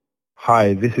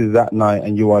Hi, this is That Night,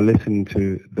 and you are listening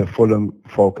to the Fulham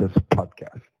Focus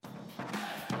podcast.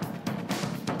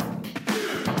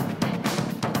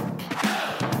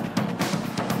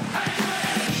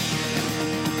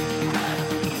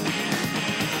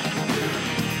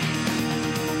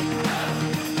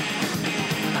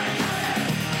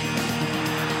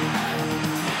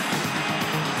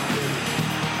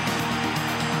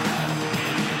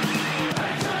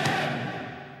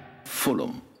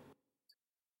 Fulham.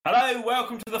 Hello,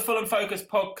 welcome to the Fulham Focus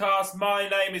podcast. My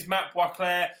name is Matt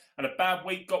Boisclair, and a bad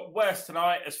week got worse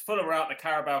tonight as Fulham are out the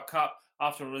Carabao Cup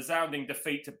after a resounding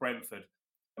defeat to Brentford.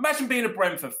 Imagine being a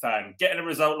Brentford fan, getting a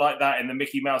result like that in the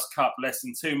Mickey Mouse Cup less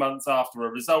than 2 months after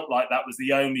a result like that was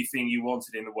the only thing you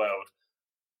wanted in the world.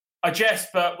 I jest,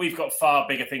 but we've got far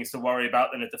bigger things to worry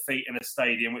about than a defeat in a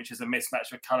stadium, which is a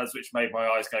mismatch of colours which made my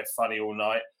eyes go funny all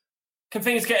night. Can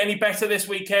things get any better this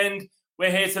weekend? We're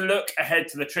here to look ahead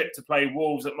to the trip to play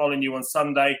Wolves at Molineux on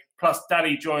Sunday. Plus,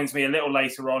 Daddy joins me a little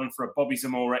later on for a Bobby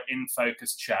Zamora in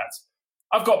Focus chat.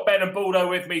 I've got Ben and Baldo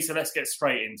with me, so let's get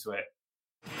straight into it.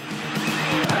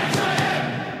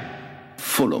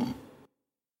 Fulham.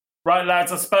 Right,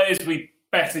 lads, I suppose we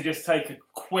better just take a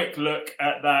quick look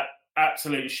at that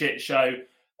absolute shit show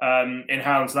in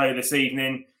Hounslow this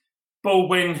evening.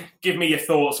 Baldwin, give me your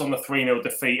thoughts on the 3-0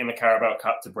 defeat in the Carabao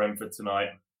Cup to Brentford tonight.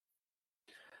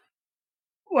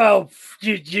 Well,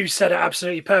 you said it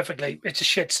absolutely perfectly. It's a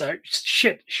shit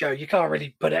show. You can't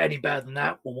really put it any better than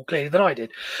that, or more clearly than I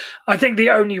did. I think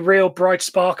the only real bright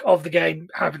spark of the game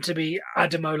happened to be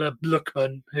Ademola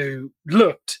Lookman, who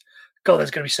looked, God, there's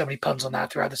going to be so many puns on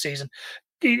that throughout the season.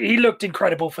 He looked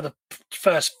incredible for the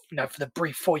first, for the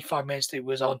brief 45 minutes that he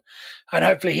was on. And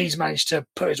hopefully he's managed to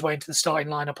put his way into the starting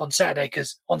lineup on Sunday,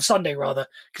 because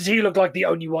he looked like the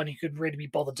only one who could really be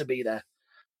bothered to be there.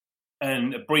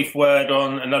 And a brief word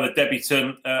on another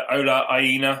debutant, Ola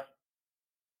Aina.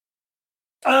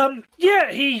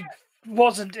 He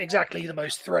wasn't exactly the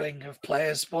most thrilling of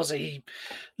players, was he? He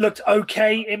looked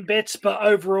okay in bits, but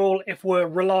overall, if we're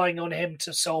relying on him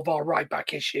to solve our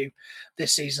right-back issue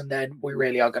this season, then we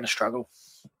really are going to struggle.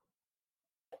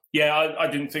 Yeah, I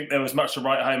didn't think there was much to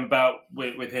write home about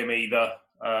with him either.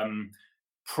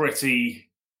 Pretty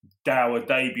dour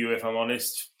debut, if I'm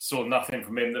honest. Saw nothing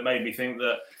from him that made me think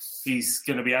that he's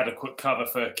going to be adequate cover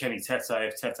for Kenny Tete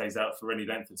if Tete's out for any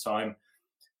length of time.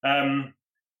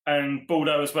 And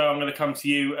Baldo as well, I'm going to come to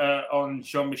you on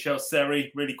Jean-Michel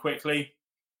Seri really quickly.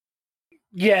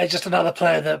 Yeah, just another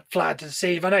player that flattered to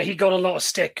deceive. I know he got a lot of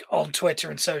stick on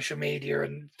Twitter and social media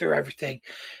and through everything.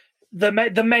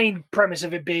 The main premise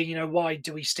of it being, why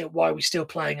are we still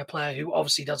playing a player who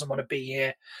obviously doesn't want to be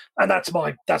here? And that's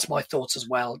my thoughts as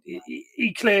well.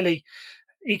 He clearly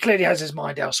has his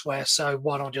mind elsewhere. So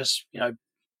why not just end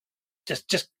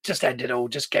it all?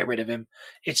 Just get rid of him.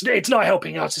 It's not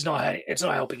helping us. It's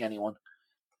not helping anyone.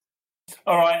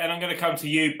 All right, and I'm going to come to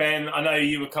you, Ben. I know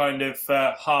you were kind of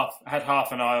had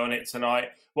half an eye on it tonight.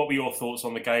 What were your thoughts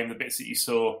on the game, the bits that you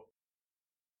saw?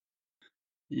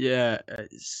 Yeah,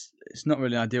 it's not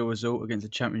really an ideal result against a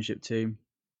championship team.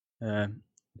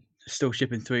 Still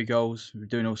shipping 3 goals, we're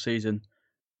doing all season.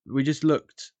 We just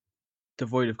looked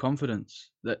devoid of confidence.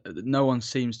 That no one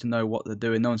seems to know what they're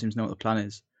doing. No one seems to know what the plan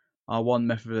is. Our one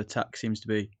method of attack seems to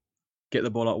be get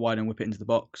the ball out wide and whip it into the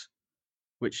box,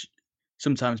 which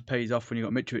sometimes pays off when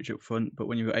you've got Mitrovic up front, but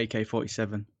when you've got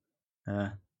AK-47,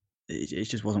 it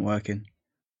just wasn't working.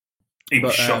 He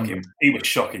was shocking. He was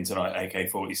shocking tonight,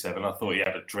 AK-47. I thought he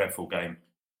had a dreadful game.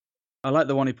 I like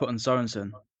the one he put on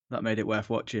Sorensen. That made it worth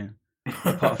watching.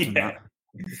 Apart from that,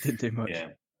 it didn't do much. Yeah,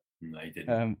 no, he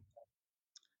didn't.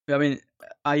 I mean,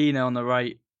 Aina on the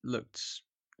right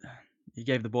he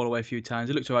gave the ball away a few times.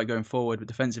 He looked all right going forward, but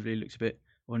defensively he looked a bit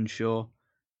unsure.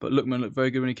 But Lookman looked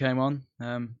very good when he came on.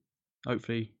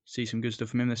 Hopefully see some good stuff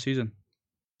from him this season.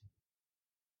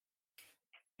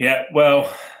 Yeah,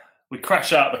 well, we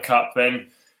crash out the cup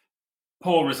then.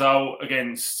 Poor result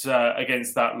against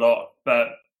that lot. But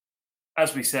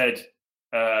as we said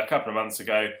a couple of months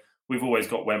ago, we've always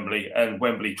got Wembley, and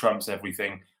Wembley trumps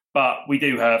everything. But we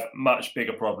do have much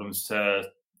bigger problems to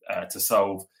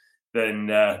solve than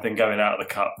going out of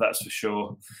the cup, that's for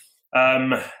sure.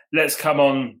 Let's come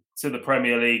on to the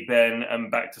Premier League then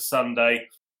and back to Sunday.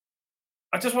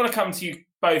 I just want to come to you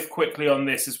both quickly on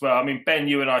this as well. I mean, Ben,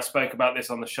 you and I spoke about this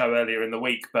on the show earlier in the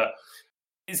week, but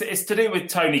it's to do with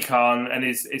Tony Khan and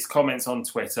his comments on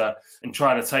Twitter and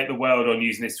trying to take the world on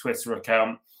using his Twitter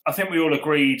account. I think we all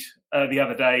agreed the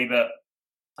other day that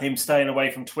him staying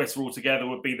away from Twitter altogether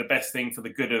would be the best thing for the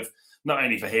good of not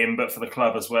only for him, but for the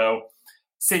club as well.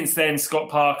 Since then, Scott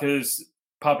Parker's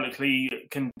publicly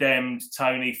condemned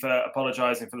Tony for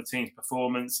apologising for the team's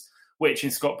performance. which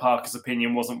in Scott Parker's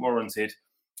opinion wasn't warranted.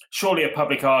 Surely a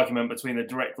public argument between the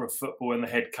director of football and the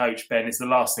head coach, Ben, is the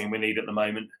last thing we need at the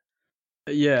moment.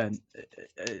 Yeah,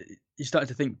 you started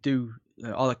to think,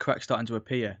 are the cracks starting to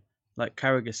appear? Like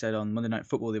Carragher said on Monday Night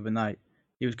Football the other night,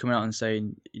 he was coming out and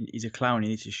saying he's a clown, he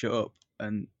needs to shut up.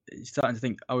 And he's starting to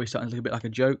think, he's starting to look a bit like a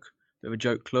joke, a bit of a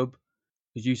joke club.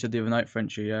 Because you said the other night,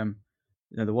 Frenchy,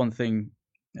 the one thing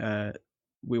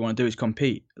we want to do is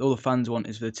compete. All the fans want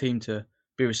is for the team to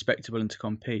be respectable and to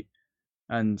compete.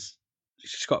 And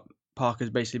Scott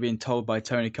Parker's basically being told by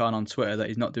Tony Khan on Twitter that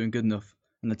he's not doing good enough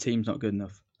and the team's not good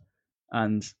enough.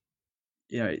 And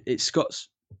it's Scott's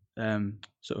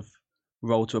sort of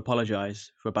role to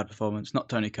apologise for a bad performance, not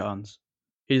Tony Khan's.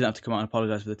 He doesn't have to come out and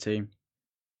apologise for the team.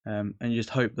 And you just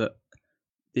hope that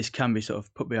this can be sort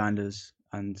of put behind us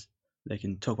and they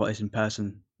can talk about this in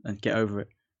person and get over it,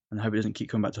 and hope it doesn't keep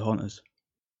coming back to haunt us.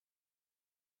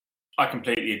 I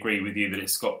completely agree with you that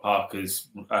it's Scott Parker's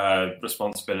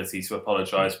responsibility to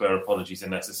apologise where apologies are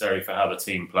necessary for how the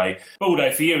team play.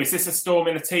 Baldo, for you, is this a storm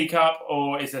in a teacup,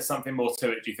 or is there something more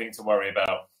to it, do you think, to worry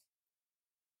about?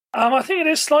 I think it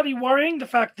is slightly worrying, the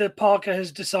fact that Parker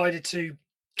has decided to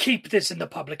keep this in the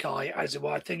public eye, as it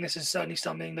were. I think this is certainly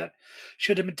something that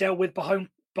should have been dealt with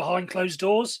behind closed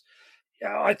doors.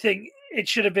 I think it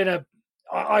should have been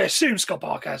I assume Scott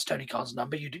Parker has Tony Khan's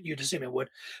number. You'd assume it would.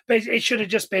 But it should have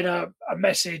just been a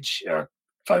message, a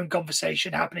phone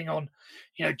conversation happening on,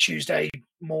 Tuesday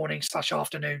morning /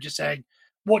 afternoon, just saying,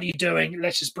 what are you doing?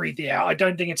 Let's just breathe the air. I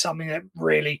don't think it's something that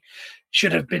really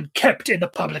should have been kept in the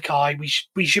public eye.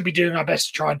 We should be doing our best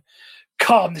to try and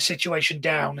calm the situation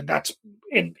down. And that's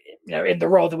in the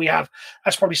role that we have.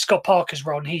 That's probably Scott Parker's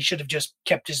role. And he should have just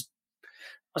kept his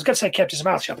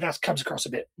mouth shut, but that comes across a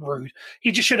bit rude.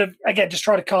 He just should have, again, just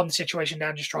try to calm the situation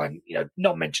down, just try and,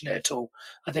 not mention it at all.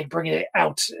 I think bringing it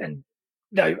out and,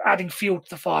 adding fuel to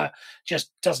the fire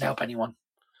just doesn't help anyone.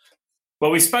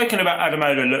 Well, we've spoken about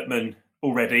Ademola Lookman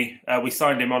already. We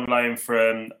signed him on loan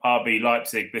from RB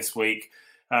Leipzig this week.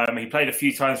 He played a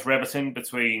few times for Everton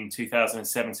between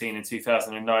 2017 and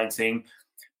 2019,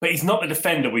 but he's not the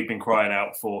defender we've been crying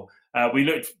out for. We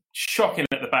looked shocking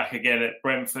at the back again at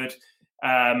Brentford.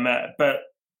 But,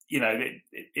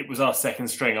 it was our second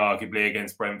string, arguably,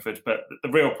 against Brentford. But the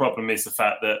real problem is the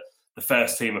fact that the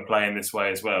first team are playing this way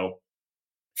as well.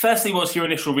 Firstly, what's your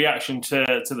initial reaction to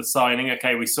the signing?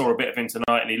 Okay, we saw a bit of him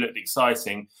tonight and he looked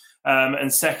exciting.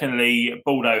 And secondly,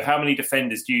 Baldo, how many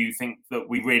defenders do you think that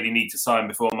we really need to sign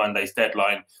before Monday's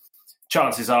deadline?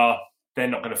 Chances are they're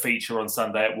not going to feature on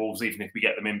Sunday at Wolves, even if we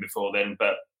get them in before then.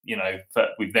 But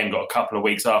we've then got a couple of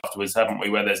weeks afterwards, haven't we,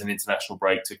 where there's an international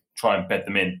break to try and bed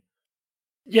them in.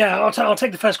 Yeah, I'll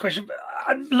take the first question.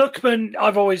 Lookman,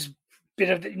 I've always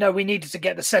been we needed to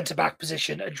get the centre-back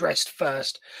position addressed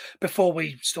first before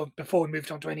we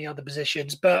moved on to any other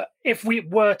positions. But if we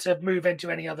were to move into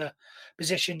any other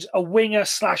positions, a winger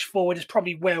 / forward is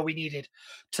probably where we needed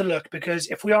to look, because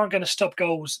if we aren't going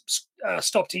to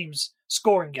stop teams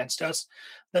scoring against us,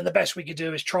 then the best we could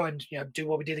do is try and do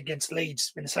what we did against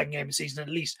Leeds in the second game of the season, at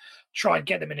least try and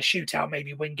get them in a shootout,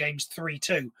 maybe win games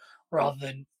 3-2 rather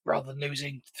than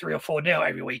losing 3 or 4-0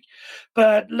 every week.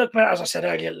 But look, as I said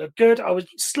earlier, it looked good. I was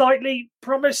slightly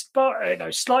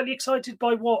slightly excited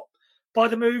by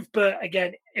the move, but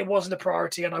again, it wasn't a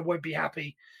priority, and I won't be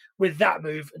happy with that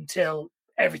move until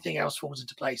everything else falls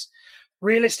into place.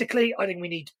 Realistically, I think we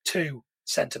need 2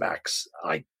 centre backs.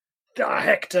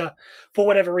 Hector, for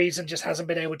whatever reason, just hasn't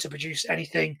been able to produce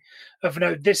anything of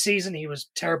note this season. He was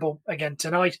terrible again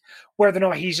tonight. Whether or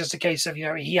not he's just a case of,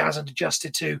 he hasn't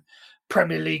adjusted to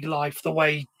Premier League life the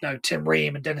way, Tim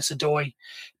Ream and Dennis Adoy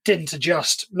didn't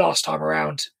adjust last time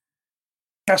around.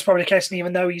 That's probably the case. And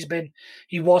even though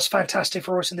he was fantastic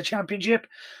for us in the Championship,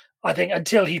 I think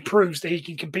until he proves that he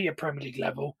can compete at Premier League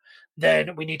level,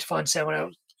 then we need to find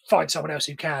someone else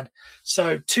who can.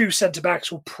 So 2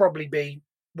 centre-backs will probably be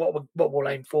what we'll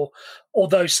aim for,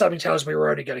 although something tells me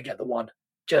we're only going to get the 1,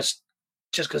 just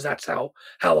because that's how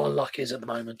our luck is at the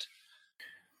moment.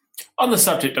 On the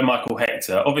subject of Michael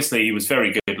Hector, obviously he was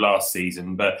very good last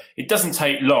season, but it doesn't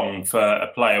take long for a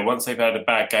player, once they've had a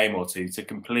bad game or two, to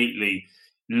completely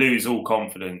lose all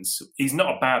confidence. He's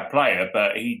not a bad player,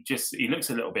 but he looks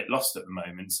a little bit lost at the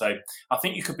moment. So I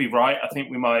think you could be right. I think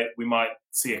we might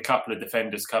see a couple of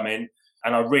defenders come in,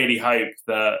 and I really hope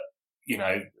that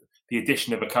the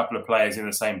addition of a couple of players in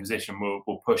the same position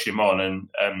will push him on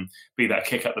and be that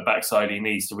kick up the backside he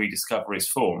needs to rediscover his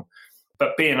form.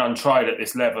 But being untried at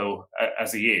this level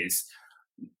as he is,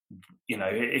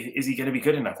 is he going to be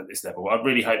good enough at this level? I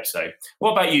really hope so.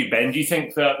 What about you, Ben? Do you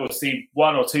think that we'll see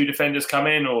 1 or 2 defenders come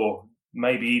in, or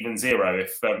maybe even 0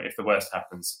 if the worst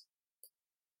happens?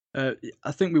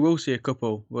 I think we will see a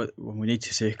couple. Well, we need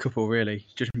to see a couple, really,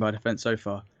 judging by defence so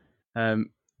far.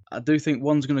 I do think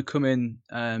one's going to come in.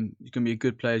 He's going to be a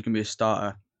good player. He's going to be a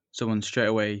starter. Someone straight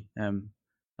away,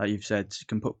 like you've said,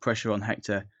 can put pressure on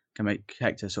Hector, can make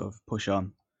Hector sort of push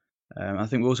on. I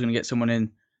think we're also going to get someone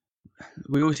in.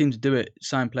 We always seem to do it,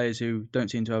 sign players who don't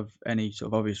seem to have any sort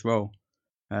of obvious role.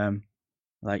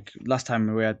 Like last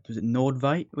time we had, was it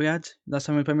Nordveit we had last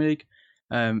time in the Premier League?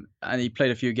 And he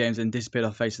played a few games and disappeared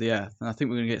off the face of the earth. And I think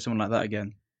we're going to get someone like that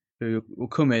again, who will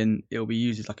come in, it'll be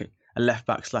used as like a left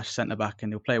back / centre back,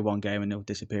 and he'll play one game and he'll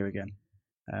disappear again.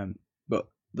 But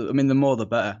the more the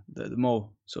better. The more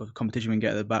sort of competition we can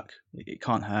get at the back, it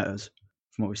can't hurt us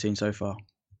from what we've seen so far.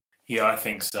 Yeah, I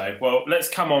think so. Well, let's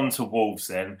come on to Wolves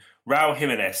then. Raul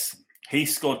Jimenez, he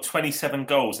scored 27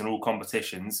 goals in all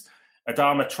competitions.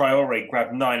 Adama Traore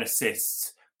grabbed 9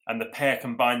 assists, and the pair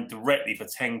combined directly for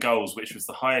 10 goals, which was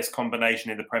the highest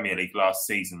combination in the Premier League last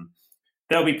season.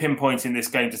 They'll be pinpointing this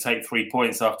game to take 3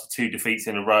 points after 2 defeats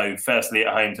in a row, firstly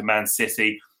at home to Man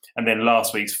City, and then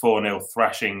last week's 4-0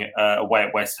 thrashing away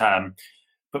at West Ham.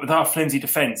 But with our flimsy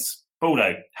defence,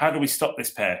 Baldo, how do we stop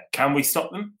this pair? Can we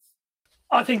stop them?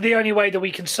 I think the only way that we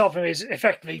can stop them is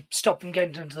effectively stop them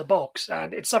getting into the box.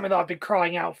 And it's something that I've been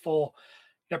crying out for,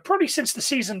 probably since the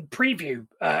season preview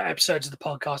episodes of the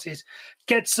podcast, is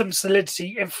get some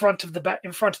solidity in front of the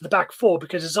back four,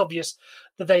 because it's obvious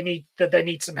that they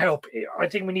need some help. I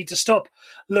think we need to stop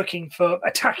looking for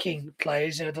attacking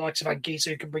players, the likes of Anguissa,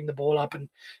 who can bring the ball up, and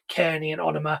Kearney and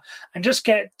Onuma, and just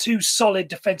get 2 solid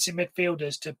defensive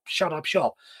midfielders to shut up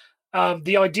shop.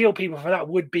 The ideal people for that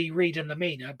would be Reed and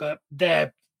Lamina, but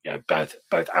they're both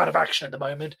out of action at the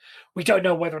moment. We don't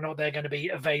know whether or not they're going to be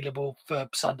available for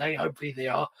Sunday. Hopefully they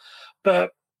are.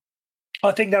 But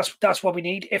I think that's what we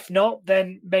need. If not,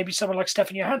 then maybe someone like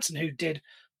Stefan Johansson, who did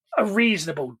a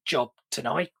reasonable job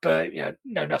tonight, but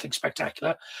nothing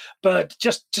spectacular. But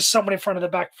just someone in front of the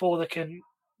back four that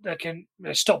can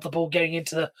stop the ball getting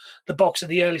into the box at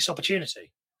the earliest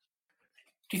opportunity.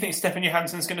 Do you think Stefan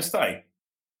Johansson's going to stay?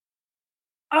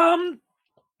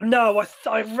 No,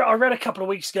 I read a couple of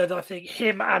weeks ago that I think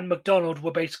him and McDonald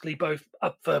were basically both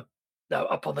up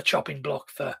on the chopping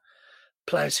block for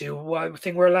players who I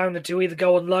think we're allowing them to either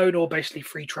go on loan or basically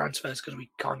free transfers because we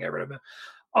can't get rid of them.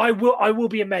 I will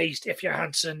be amazed if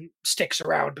Johansson sticks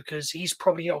around, because he's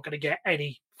probably not going to get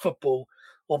any football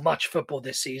or much football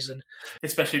this season.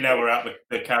 Especially now we're out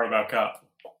the Carabao Cup.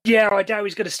 Yeah, I doubt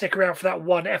he's going to stick around for that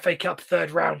one FA Cup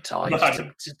third round tie.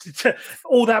 No.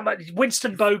 All that much,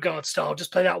 Winston Bogart style,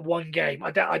 just play that one game. I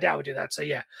doubt we'll do that. So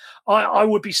yeah, I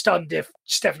would be stunned if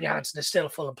Stefan Johansson is still a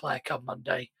Fulham player come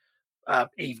Monday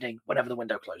evening, whenever the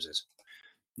window closes.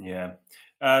 Yeah.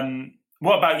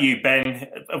 What about you, Ben?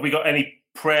 Have we got any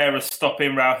prayer of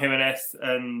stopping Raul Jimenez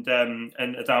and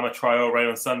Adama Traore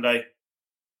on Sunday?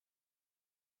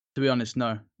 To be honest,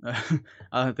 no.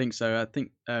 I don't think so. I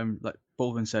think, like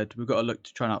Baldwin said, we've got to look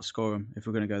to try and outscore them if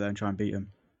we're going to go there and try and beat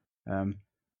them.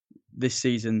 This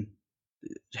season,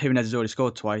 Jimenez has already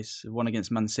scored twice, one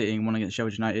against Man City and one against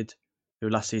Sheffield United, who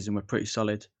last season were pretty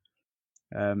solid.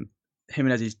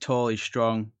 Jimenez is tall, he's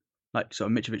strong, like sort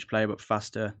of Mitrovic player, but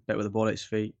faster, better with the ball at his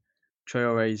feet.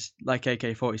 Traore is like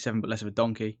AK-47, but less of a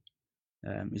donkey.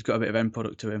 He's got a bit of end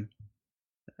product to him.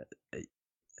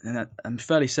 And I'm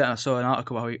fairly certain I saw an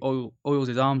article how he oils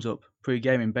his arms up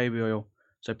pre-game in baby oil,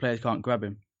 so players can't grab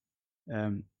him.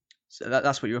 So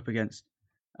that's what you're up against.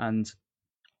 And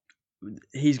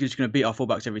he's just going to beat our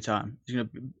fullbacks every time.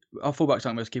 Our fullbacks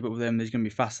aren't going to keep up with him. He's going to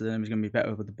be faster than them. He's going to be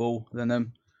better with the ball than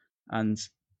them. And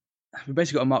we've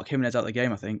basically got to mark Jimenez out of the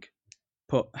game, I think.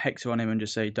 Put Hector on him and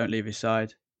just say, don't leave his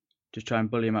side. Just try and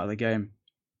bully him out of the game.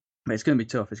 But it's going to be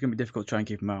tough. It's going to be difficult to try and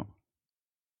keep him out.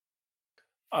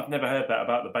 I've never heard that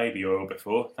about the baby oil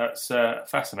before. That's a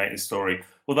fascinating story.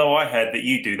 Although I heard that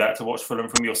you do that to watch Fulham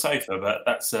from your sofa, but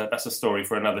that's a story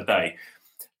for another day.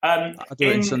 I do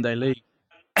it in Sunday League.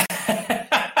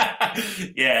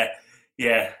 Yeah.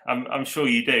 I'm sure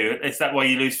you do. Is that why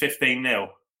you lose 15-0?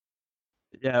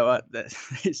 Yeah, well,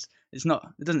 it's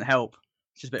not. It doesn't help.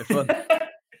 It's just a bit of fun.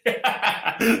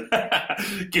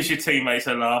 Gives your teammates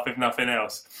a laugh, if nothing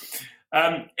else.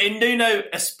 In Nuno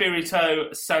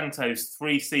Espirito Santo's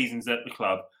 3 seasons at the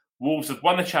club, Wolves have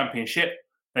won the Championship,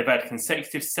 they've had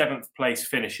consecutive 7th place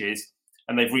finishes,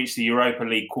 and they've reached the Europa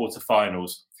League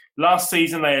quarter-finals. Last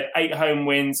season, they had 8 home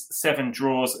wins, 7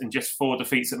 draws, and just 4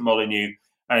 defeats at Molineux,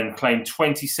 and claimed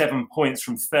 27 points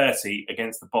from 30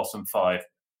 against the bottom 5.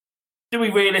 Do we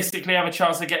realistically have a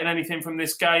chance of getting anything from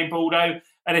this game, Baldo?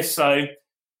 And if so,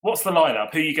 what's the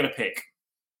lineup? Who are you going to pick?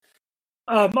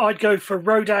 I'd go for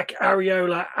Rodak,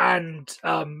 Areola, and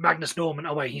Magnus Norman.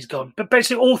 Oh wait, he's gone. But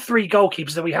basically, all three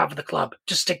goalkeepers that we have at the club,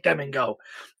 just stick them in goal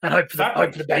and hope for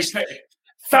the best.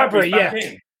 Fabry,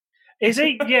 yeah. Is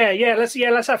he? Yeah.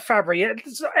 Let's have Fabry. Yeah,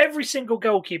 every single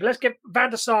goalkeeper. Let's get Van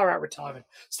der Sar out retirement.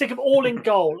 Stick them all in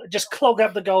goal. Just clog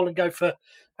up the goal and go for,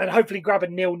 and hopefully grab a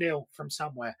 0-0 from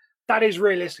somewhere. That is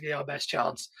realistically our best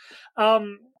chance.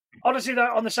 Honestly,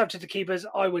 though, on the subject of keepers,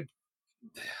 I would.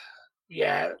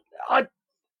 Yeah, I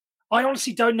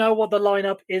honestly don't know what the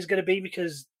lineup is going to be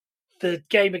because the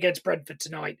game against Brentford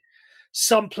tonight.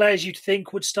 Some players you'd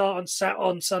think would start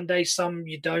on Sunday, some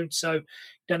you don't. So you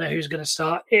don't know who's going to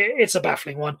start. It's a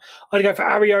baffling one. I'd go for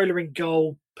Areola in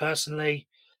goal, personally.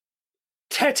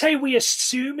 Tete, we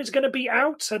assume, is going to be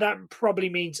out. So that probably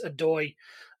means Adoy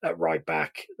at right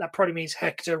back. That probably means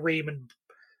Hector, Ream, and...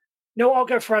 No, I'll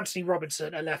go for Anthony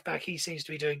Robinson at left back. He seems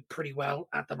to be doing pretty well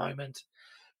at the moment.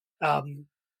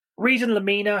 Reed and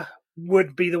Lamina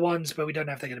would be the ones, but we don't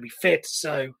know if they're going to be fit.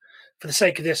 So for the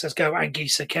sake of this, let's go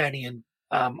Anguissa, Kearney, and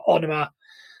Onuma.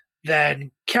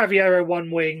 Then Cavallero one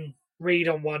wing, Reed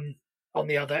on one on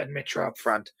the other, and Mitra up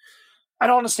front. And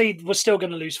honestly, we're still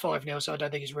going to lose 5-0, so I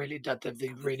don't think it's really that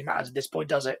really matters at this point,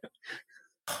 does it?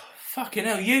 Fucking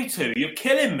hell, you two, you're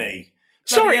killing me.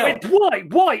 Sorry, wait, why?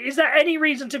 Why? Is there any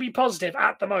reason to be positive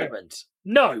at the moment?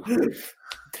 No.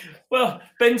 Well,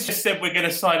 Ben's just said we're going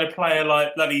to sign a player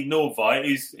like bloody Norvite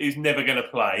who's never going to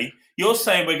play. You're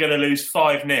saying we're going to lose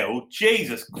 5-0.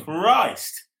 Jesus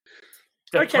Christ.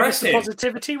 Okay, Mr.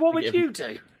 Positivity, what would you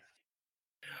do?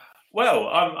 Well,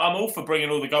 I'm all for bringing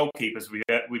all the goalkeepers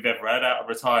we've ever had out of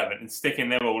retirement and sticking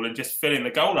them all and just filling the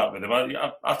goal up with them.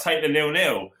 I'll take the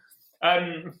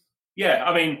 0-0. Yeah,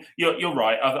 I mean, you're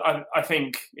right. I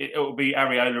think it will be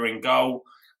Areola in goal.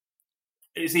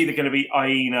 It's either going to be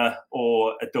Aina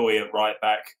or Adoy at right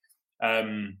back.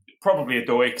 Probably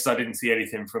Adoy, because I didn't see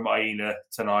anything from Aina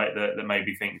tonight that made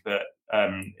me think that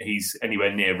he's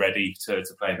anywhere near ready to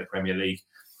play in the Premier League.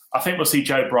 I think we'll see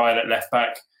Joe Bryan at left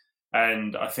back,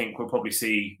 and I think we'll probably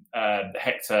see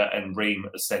Hector and Ream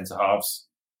as centre halves,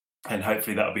 and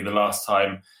hopefully that'll be the last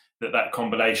time that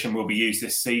combination will be used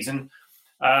this season.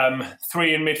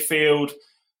 3 in midfield.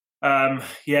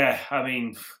 Yeah, I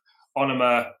mean,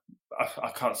 Onuma,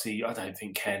 I can't see, I don't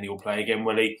think Kearney will play again,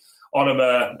 will he?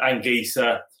 Onuma,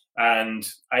 Anguissa, and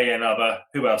another.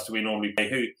 Who else do we normally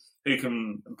play? Who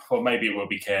can, well, maybe it will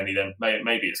be Kearney then.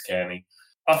 Maybe it's Kearney.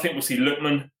 I think we'll see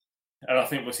Lookman, and I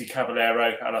think we'll see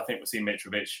Cavallero, and I think we'll see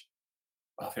Mitrovic.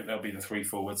 I think they'll be the 3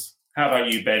 forwards. How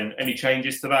about you, Ben? Any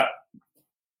changes to that?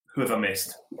 Who have I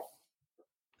missed?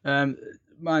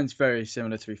 Mine's very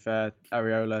similar, to be fair.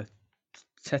 Areola,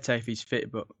 Tete if he's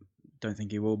fit, but don't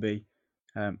think he will be.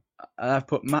 I've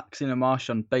put Max in a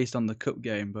Marchand based on the cup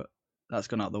game, but that's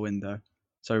gone out the window.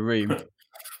 So Ream.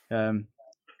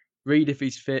 Reed if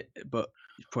he's fit, but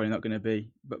he's probably not going to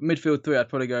be. But midfield 3, I'd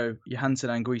probably go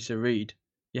Johansson, Anguissa, Reed.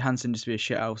 Johansson just be a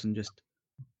shithouse and just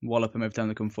wallop him every time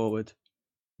they come forward.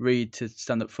 Reed to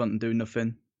stand up front and do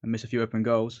nothing and miss a few open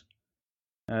goals.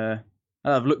 I'd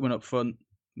have Lookman up front,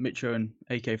 Mitro and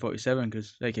AK-47,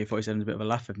 because AK-47 is a bit of a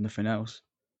laugh if nothing else.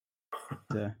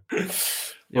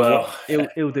 Well,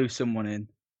 he'll do someone in.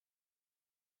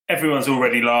 Everyone's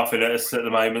already laughing at us at the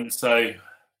moment, so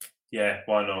yeah,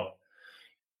 why not?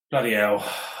 Bloody hell,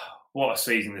 what a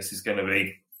season this is going to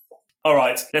be. All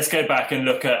right, let's go back and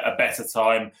look at a better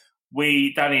time.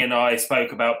 Danny and I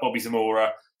spoke about Bobby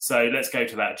Zamora, so let's go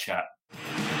to that chat.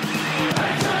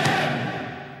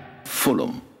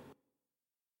 Fulham.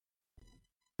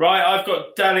 Right, I've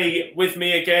got Danny with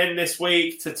me again this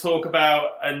week to talk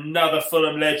about another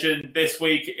Fulham legend. This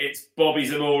week, it's Bobby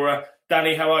Zamora.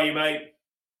 Danny, how are you, mate?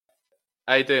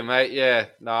 How you doing, mate? Yeah,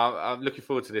 no, I'm looking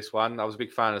forward to this one. I was a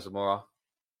big fan of Zamora.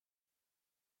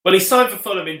 Well, he signed for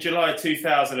Fulham in July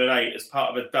 2008 as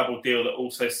part of a double deal that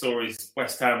also saw his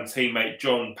West Ham teammate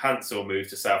John Pansel move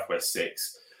to South West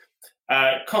 6.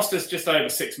 Cost us just over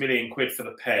 £6 million for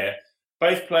the pair.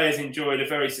 Both players enjoyed a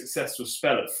very successful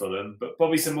spell at Fulham, but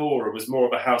Bobby Zamora was more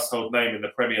of a household name in the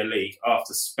Premier League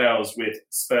after spells with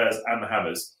Spurs and the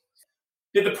Hammers.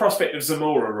 Did the prospect of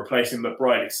Zamora replacing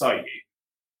McBride excite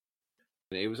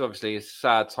you? It was obviously a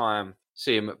sad time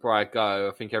seeing McBride go.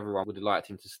 I think everyone would have liked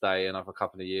him to stay another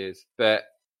couple of years. But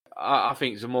I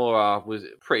think Zamora was a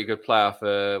pretty good player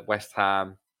for West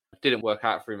Ham. It didn't work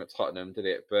out for him at Tottenham, did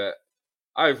it? But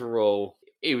overall,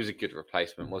 he was a good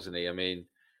replacement, wasn't he? I mean,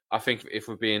 I think if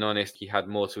we're being honest, he had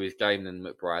more to his game than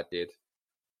McBride did.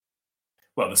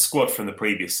 Well, the squad from the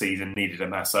previous season needed a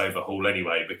mass overhaul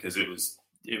anyway because it was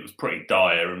pretty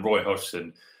dire, and Roy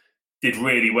Hodgson did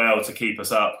really well to keep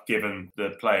us up, given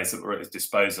the players that were at his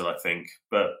disposal, I think.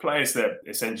 But players that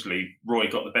essentially Roy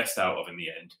got the best out of in the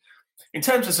end. In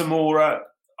terms of Zamora,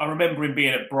 I remember him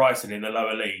being at Brighton in the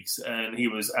lower leagues, and he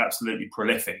was absolutely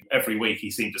prolific. Every week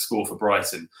he seemed to score for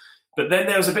Brighton. But then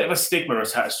there was a bit of a stigma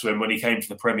attached to him when he came to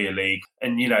the Premier League.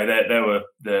 And, there were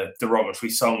the derogatory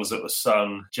songs that were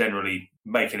sung, generally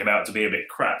making him out to be a bit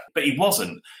crap. But he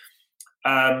wasn't.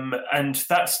 And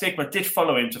that stigma did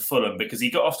follow him to Fulham because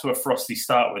he got off to a frosty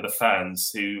start with the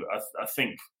fans, who I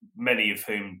think many of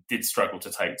whom did struggle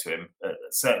to take to him,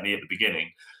 certainly at the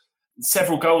beginning.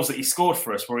 Several goals that he scored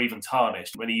for us were even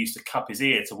tarnished when he used to cup his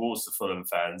ear towards the Fulham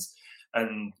fans,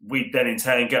 and we'd then in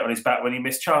turn get on his back when he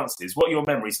missed chances. What are your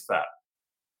memories of that?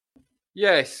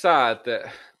 Yeah, it's sad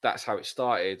that that's how it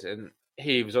started, and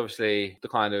he was obviously the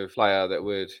kind of player that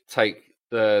would take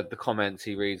the comments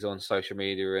he reads on social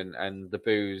media and the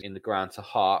boos in the ground to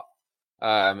heart.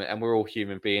 And we're all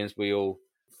human beings. We all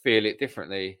feel it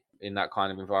differently in that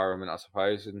kind of environment, I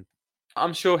suppose. And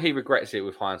I'm sure he regrets it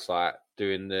with hindsight,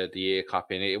 doing the ear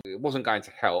cupping. It wasn't going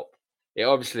to help. It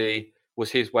obviously was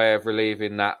his way of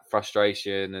relieving that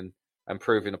frustration and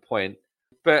proving a point.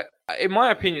 But in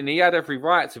my opinion, he had every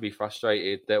right to be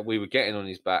frustrated that we were getting on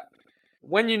his back.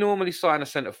 When you normally sign a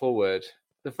centre forward,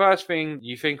 the first thing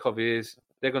you think of is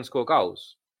they're going to score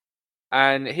goals.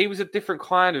 And he was a different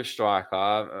kind of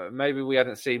striker. Maybe we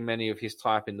hadn't seen many of his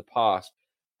type in the past.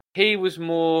 He was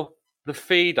more the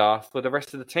feeder for the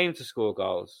rest of the team to score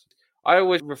goals. I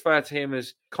always refer to him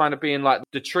as kind of being like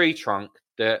the tree trunk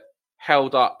that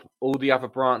held up all the other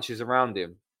branches around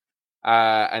him.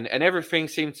 And everything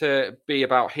seemed to be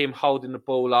about him holding the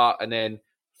ball up and then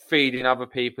feeding other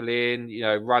people in,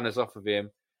 runners off of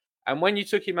him. And when you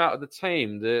took him out of the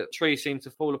team, the tree seemed to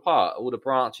fall apart. All the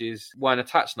branches weren't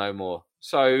attached no more.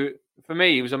 So for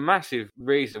me, it was a massive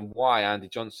reason why Andy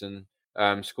Johnson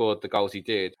scored the goals he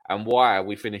did and why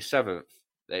we finished 7th.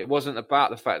 It wasn't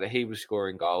about the fact that he was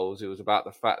scoring goals. It was about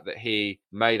the fact that he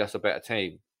made us a better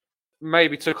team.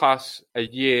 Maybe took us a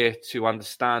year to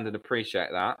understand and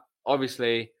appreciate that.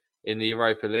 Obviously, in the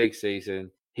Europa League season,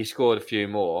 he scored a few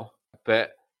more,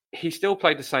 but he still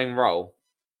played the same role.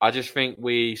 I just think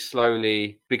we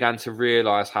slowly began to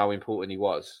realise how important he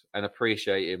was and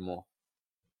appreciate him more.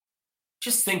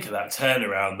 Just think of that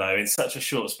turnaround, though, in such a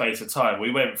short space of time.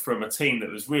 We went from a team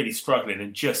that was really struggling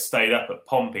and just stayed up at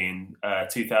Pompey in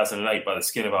 2008 by the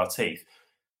skin of our teeth,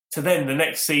 to then the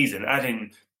next season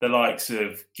adding the likes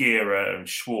of Gira and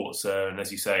Schwarzer and,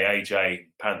 as you say, AJ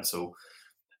Pansel.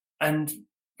 And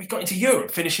we got into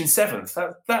Europe, finishing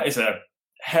 7th. That is a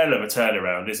hell of a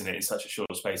turnaround, isn't it, in such a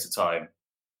short space of time?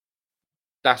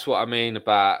 That's what I mean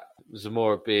about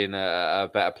Zamora being a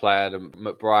better player than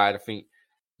McBride. I think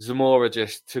Zamora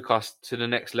just took us to the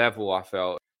next level, I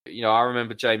felt. I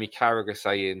remember Jamie Carragher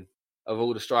saying, of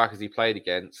all the strikers he played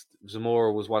against,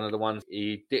 Zamora was one of the ones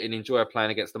he didn't enjoy playing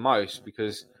against the most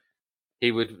because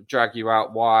he would drag you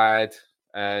out wide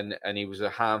and he was a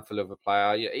handful of a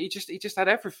player. He just had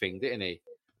everything, didn't he?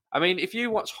 I mean, if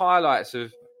you watch highlights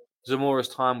of Zamora's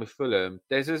time with Fulham,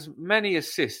 there's as many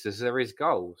assists as there is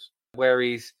goals, where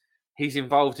he's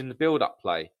involved in the build-up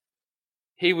play.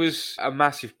 He was a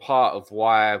massive part of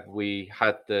why we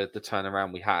had the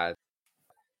turnaround we had.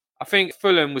 I think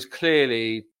Fulham was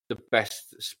clearly the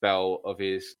best spell of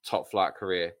his top-flight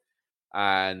career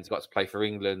and got to play for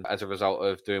England as a result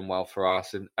of doing well for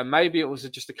us. And maybe it was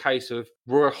just a case of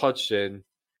Roy Hodgson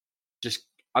just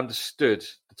understood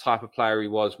the type of player he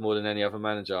was more than any other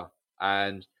manager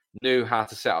and knew how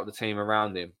to set up the team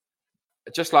around him.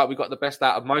 Just like we got the best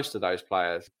out of most of those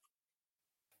players.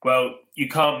 Well, you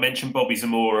can't mention Bobby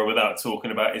Zamora without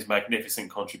talking about his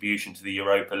magnificent contribution to the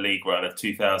Europa League run of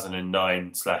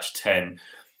 2009/10.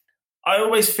 I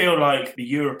always feel like the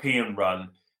European run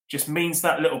just means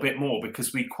that little bit more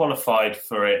because we qualified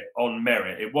for it on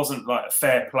merit. It wasn't like a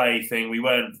fair play thing. We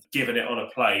weren't given it on a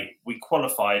plate. We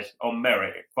qualified on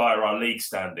merit via our league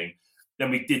standing. Then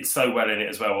we did so well in it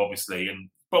as well, obviously. And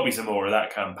Bobby Zamora,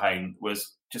 that campaign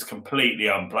was just completely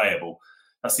unplayable.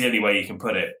 That's the only way you can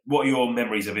put it. What are your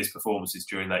memories of his performances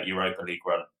during that Europa League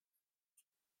run?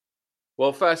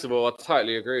 Well, first of all, I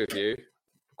totally agree with you.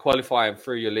 Qualifying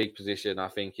through your league position, I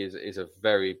think, is a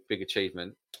very big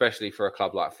achievement, especially for a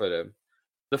club like Fulham.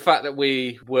 The fact that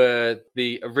we were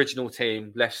the original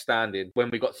team left standing when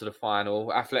we got to the final,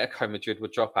 Atletico Madrid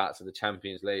would drop out to the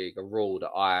Champions League, a rule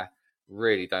that I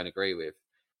really don't agree with.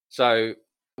 So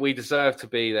we deserve to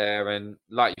be there. And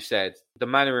like you said, the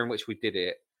manner in which we did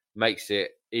it makes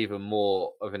it even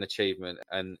more of an achievement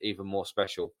and even more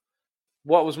special.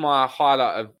 What was my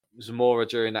highlight of Zamora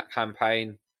during that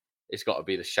campaign? It's got to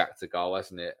be the Shakhtar goal,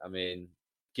 hasn't it? I mean,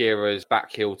 Gira's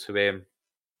back heel to him.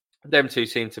 Them two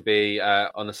seem to be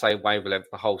on the same wavelength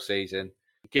the whole season.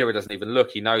 Gira doesn't even look.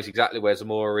 He knows exactly where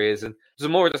Zamora is. And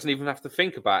Zamora doesn't even have to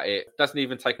think about it. Doesn't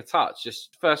even take a touch.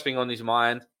 Just first thing on his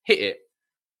mind, hit it.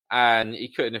 And he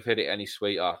couldn't have hit it any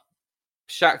sweeter.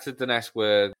 Shakhtar Donetsk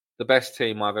were the best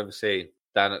team I've ever seen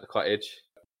down at the Cottage.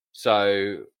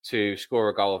 So to score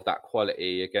a goal of that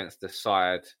quality against a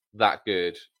side that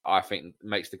good, I think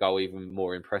makes the goal even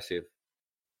more impressive.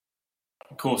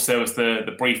 Of course, there was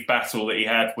the brief battle that he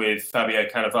had with Fabio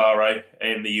Cannavaro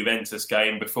in the Juventus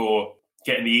game before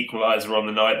getting the equaliser on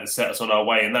the night that set us on our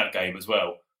way in that game as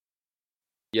well.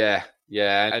 Yeah.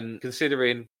 And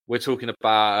considering we're talking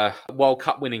about a World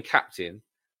Cup winning captain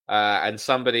and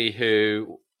somebody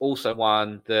who also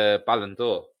won the Ballon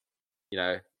d'Or,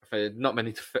 not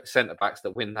many centre-backs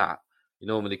that win that. It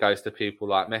normally goes to people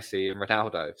like Messi and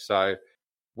Ronaldo. So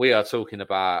we are talking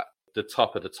about the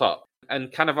top of the top.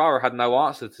 And Cannavaro had no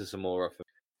answer to Zamora.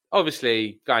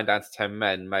 Obviously, going down to 10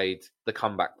 men made the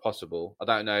comeback possible. I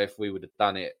don't know if we would have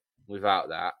done it without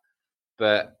that.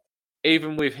 But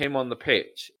even with him on the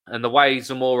pitch and the way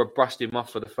Zamora brushed him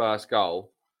off for the first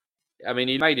goal, I mean,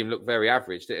 he made him look very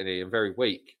average, didn't he? And very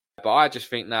weak. But I just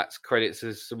think that's credit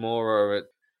to Zamora.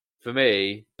 For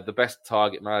me, the best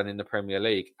target man in the Premier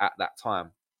League at that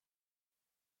time.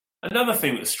 Another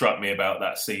thing that struck me about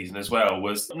that season as well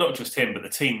was not just him, but the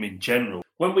team in general.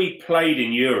 When we played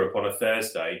in Europe on a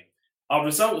Thursday, our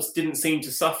results didn't seem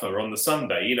to suffer on the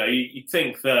Sunday. You'd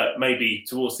think that maybe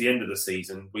towards the end of the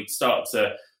season, we'd start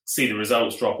to see the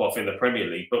results drop off in the Premier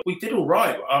League. But we did all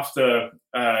right after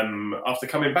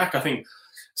coming back. I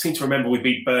seem to remember we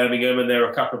beat Birmingham, and there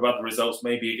were a couple of other results,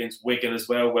 maybe against Wigan as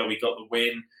well, where we got the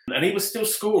win. And he was still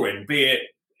scoring, be it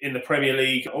in the Premier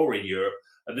League or in Europe.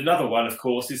 And another one, of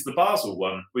course, is the Basel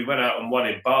one. We went out and won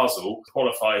in Basel,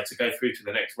 qualified to go through to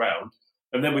the next round.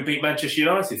 And then we beat Manchester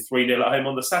United 3-0 at home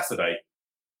on the Saturday.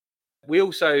 We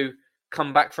also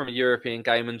come back from a European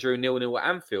game and drew 0-0 at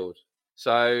Anfield.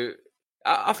 So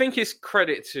I think it's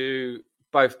credit to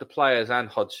both the players and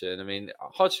Hodgson. I mean,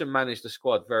 Hodgson managed the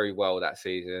squad very well that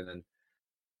season. And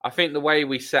I think the way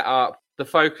we set up, the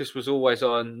focus was always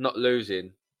on not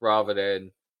losing rather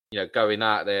than, going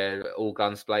out there all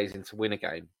guns blazing to win a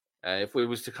game. If we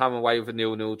was to come away with a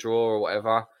 0-0 draw or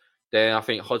whatever, then I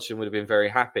think Hodgson would have been very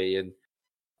happy. And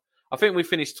I think we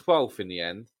finished 12th in the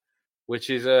end, which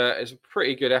is a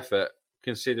pretty good effort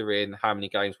considering how many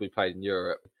games we played in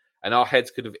Europe. And our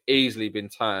heads could have easily been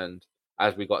turned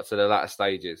as we got to the latter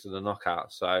stages of the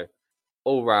knockout. So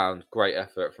all round, great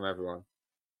effort from everyone.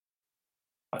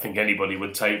 I think anybody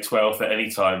would take 12th at any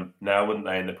time now, wouldn't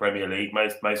they, in the Premier League?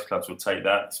 Most clubs would take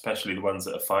that, especially the ones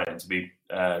that are fighting to be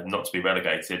not to be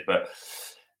relegated. But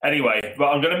anyway,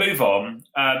 I'm going to move on.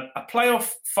 A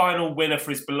playoff final winner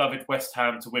for his beloved West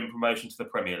Ham to win promotion to the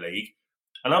Premier League.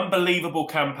 An unbelievable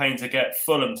campaign to get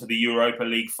Fulham to the Europa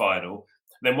League final.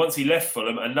 Then once he left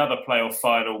Fulham, another playoff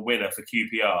final winner for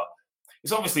QPR.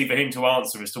 It's obviously for him to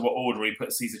answer as to what order he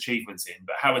puts these achievements in,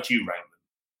 but how would you rank them?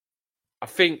 I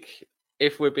think,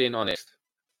 if we're being honest,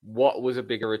 what was a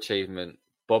bigger achievement?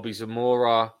 Bobby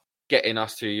Zamora getting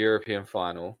us to a European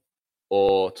final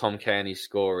or Tom Cairney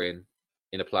scoring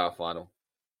in a playoff final?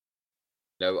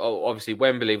 Obviously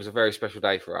Wembley was a very special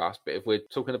day for us, but if we're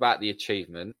talking about the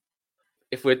achievement,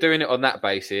 if we're doing it on that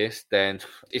basis, then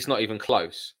it's not even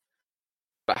close.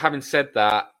 But having said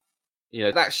that,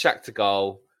 that Shakhtar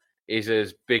goal is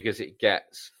as big as it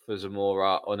gets for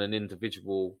Zamora on an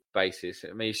individual basis.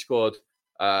 I mean, he scored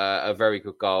a very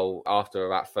good goal after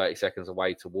about 30 seconds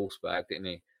away to Wolfsburg, didn't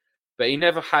he? But he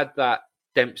never had that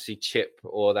Dempsey chip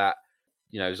or that,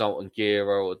 Zoltan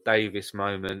Gira or Davis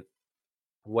moment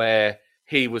where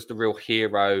he was the real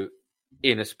hero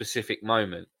in a specific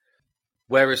moment.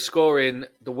 Whereas scoring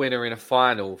the winner in a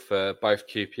final for both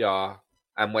QPR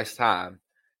and West Ham,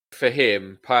 for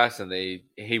him personally,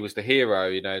 he was the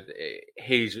hero.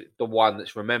 He's the one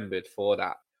that's remembered for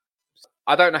that.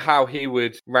 I don't know how he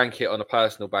would rank it on a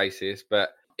personal basis, but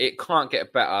it can't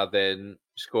get better than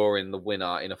scoring the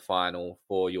winner in a final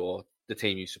for the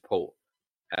team you support.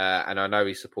 And I know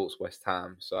he supports West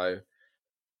Ham, so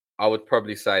I would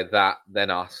probably say that, then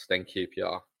us, then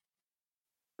QPR.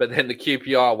 But then the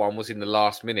QPR one was in the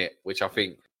last minute, which I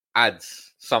think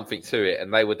adds something to it,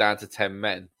 and they were down to 10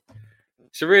 men.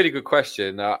 It's a really good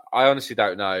question. I honestly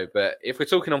don't know, but if we're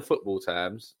talking on football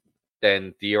terms,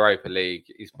 then the Europa League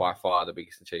is by far the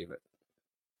biggest achievement.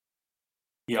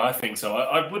 Yeah, I think so.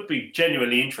 I would be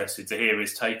genuinely interested to hear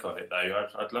his take on it, though.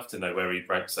 I'd love to know where he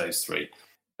ranks those three.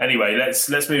 Anyway,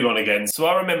 let's move on again. So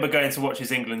I remember going to watch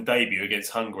his England debut against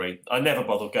Hungary. I never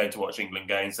bothered going to watch England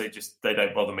games. They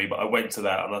don't bother me, but I went to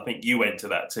that, and I think you went to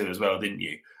that too as well, didn't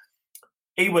you?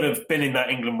 He would have been in that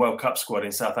England World Cup squad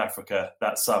in South Africa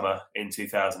that summer in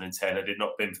 2010 had it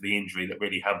not been for the injury that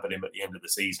really hampered him at the end of the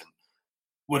season.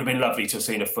 Would have been lovely to have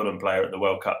seen a Fulham player at the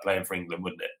World Cup playing for England,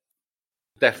 wouldn't it?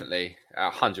 Definitely,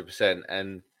 100%.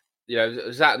 And, you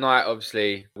know, that night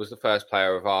obviously was the first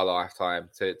player of our lifetime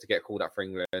to get called up for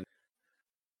England.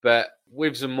 But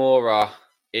with Zamora,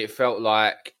 it felt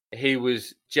like he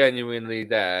was genuinely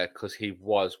there because he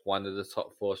was one of the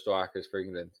top 4 strikers for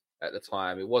England at the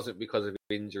time. It wasn't because of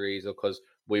injuries or because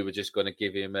we were just going to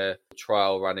give him a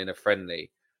trial run in a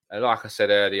friendly. And like I said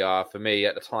earlier, for me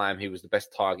at the time, he was the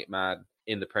best target man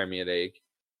in the Premier League.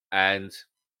 And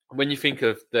when you think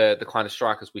of the kind of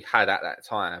strikers we had at that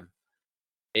time,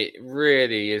 it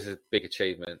really is a big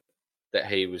achievement that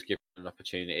he was given an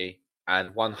opportunity. And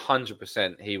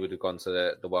 100% he would have gone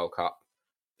to the World Cup.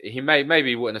 He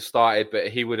maybe wouldn't have started, but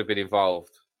he would have been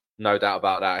involved. No doubt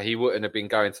about that. He wouldn't have been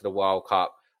going to the World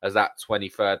Cup as that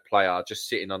 23rd player, just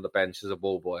sitting on the bench as a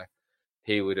ball boy.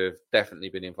 He would have definitely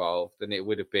been involved. And it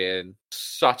would have been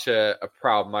such a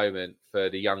proud moment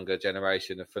for the younger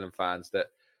generation of Fulham fans that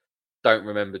don't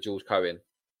remember George Cohen.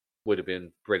 Would have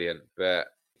been brilliant. But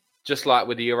just like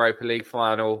with the Europa League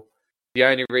final, the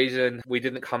only reason we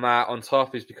didn't come out on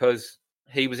top is because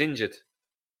he was injured.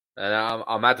 And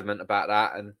I'm adamant about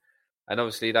that. And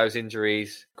obviously those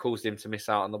injuries caused him to miss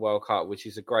out on the World Cup, which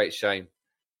is a great shame.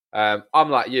 I'm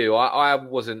like you. I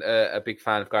wasn't a big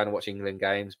fan of going to watch England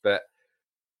games, but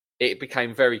it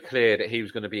became very clear that he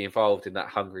was going to be involved in that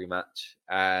Hungary match.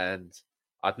 And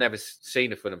I'd never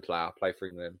seen a Fulham player play for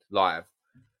England live.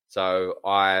 So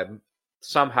I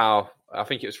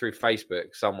think it was through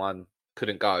Facebook, someone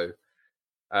couldn't go.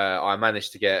 I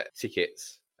managed to get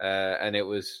tickets. And it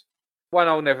was one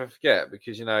I'll never forget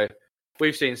because, you know,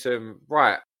 we've seen some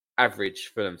right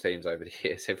average Fulham teams over the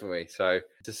years, haven't we? So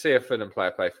to see a Fulham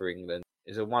player play for England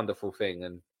is a wonderful thing,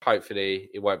 and hopefully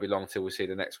it won't be long till we see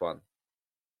the next one.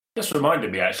 Just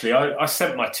reminded me, actually, I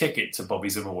sent my ticket to Bobby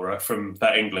Zamora from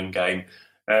that England game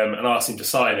and asked him to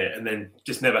sign it, and then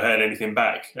just never heard anything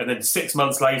back. And then 6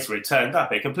 months later, it turned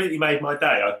up. It completely made my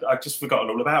day. I'd just forgotten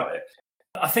all about it.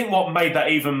 I think what made that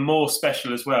even more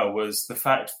special as well was the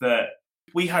fact that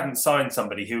we hadn't signed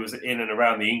somebody who was in and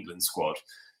around the England squad.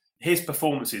 His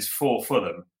performances for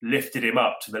Fulham lifted him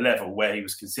up to the level where he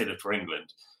was considered for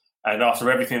England. And after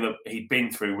everything that he'd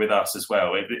been through with us as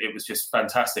well, it was just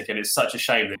fantastic. And it's such a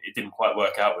shame that it didn't quite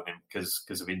work out with him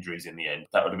because of injuries in the end.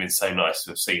 That would have been so nice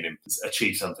to have seen him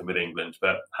achieve something with England.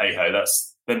 But hey-ho,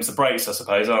 them's the breaks, I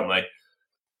suppose, aren't they?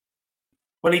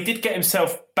 Well, he did get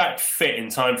himself back fit in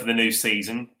time for the new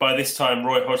season. By this time,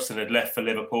 Roy Hodgson had left for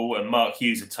Liverpool and Mark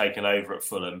Hughes had taken over at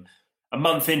Fulham. A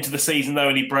month into the season, though,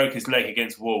 and he broke his leg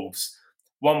against Wolves.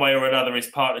 One way or another, his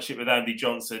partnership with Andy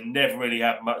Johnson never really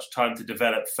had much time to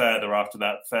develop further after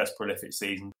that first prolific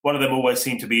season. One of them always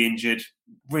seemed to be injured.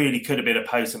 Really could have been a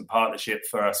potent partnership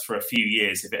for us for a few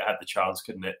years if it had the chance,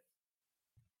 couldn't it?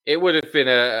 It would have been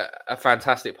a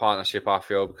fantastic partnership, I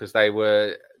feel, because they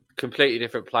were completely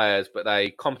different players, but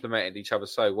they complemented each other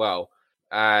so well.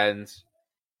 And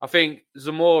I think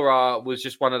Zamora was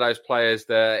just one of those players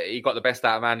that he got the best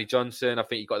out of Andy Johnson. I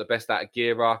think he got the best out of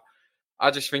Gira.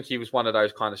 I just think he was one of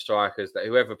those kind of strikers that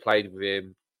whoever played with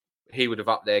him, he would have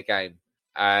upped their game.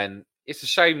 And it's a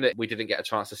shame that we didn't get a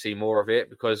chance to see more of it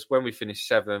because when we finished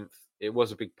 7th, it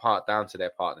was a big part down to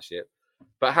their partnership.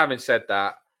 But having said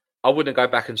that, I wouldn't go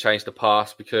back and change the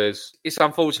past because it's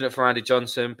unfortunate for Andy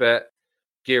Johnson, but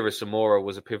Gira Zamora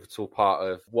was a pivotal part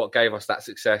of what gave us that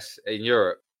success in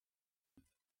Europe.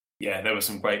 Yeah, there were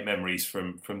some great memories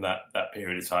from that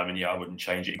period of time. And yeah, I wouldn't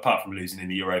change it. Apart from losing in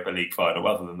the Europa League final,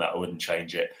 other than that, I wouldn't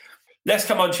change it. Let's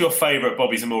come on to your favourite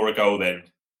Bobby Zamora goal then.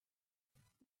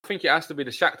 I think it has to be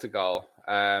the Shakhtar goal.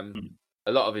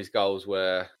 A lot of his goals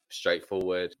were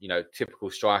straightforward, typical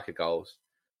striker goals.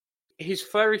 His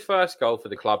very first goal for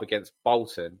the club against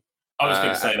Bolton. I was going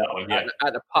to say that one, yeah.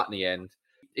 At the Putney end.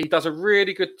 He does a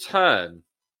really good turn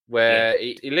where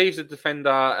he leaves the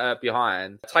defender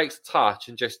behind, takes a touch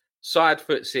and just side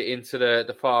foots it into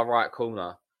the far right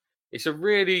corner. It's a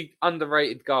really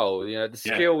underrated goal, the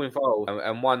skill involved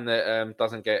and one that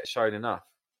doesn't get shown enough.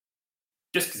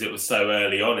 Just because it was so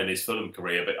early on in his Fulham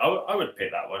career, but I would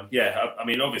pick that one. Yeah, I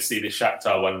mean, obviously the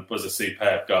Shakhtar one was a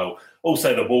superb goal.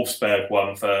 Also the Wolfsburg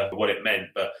one for what it meant,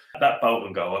 but that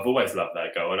Bolton goal, I've always loved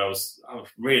that goal, and I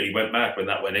really went mad when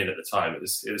that went in at the time. It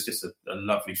was just a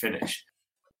lovely finish.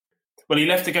 Well, he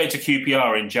left to go to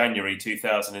QPR in January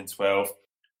 2012.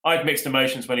 I had mixed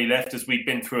emotions when he left, as we'd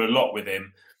been through a lot with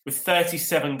him. With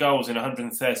 37 goals in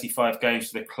 135 games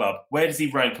for the club, where does he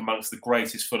rank amongst the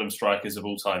greatest Fulham strikers of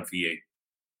all time for you?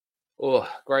 Oh,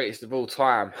 greatest of all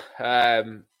time.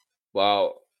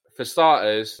 Well, for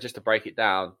starters, just to break it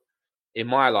down, in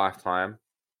my lifetime,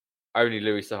 only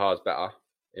Louis Saha's better,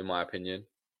 in my opinion.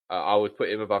 I would put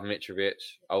him above Mitrovic.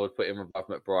 I would put him above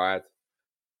McBride.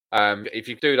 If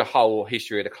you do the whole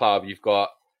history of the club, you've got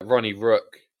Ronnie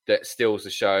Rook that steals the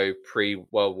show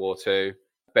pre-World War II,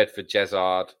 Bedford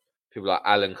Jezard, people like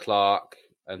Alan Clark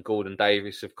and Gordon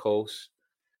Davis, of course.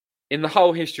 In the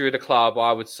whole history of the club,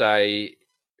 I would say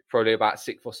probably about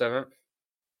 6th or 7th,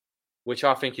 which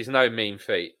I think is no mean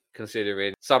feat,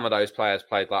 considering some of those players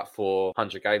played like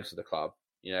 400 games for the club,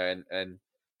 you know, and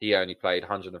he only played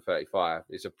 135.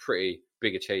 It's a pretty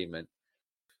big achievement.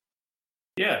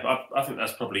 Yeah, I think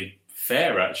that's probably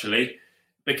fair, actually,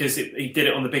 because he did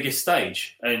it on the biggest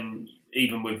stage. And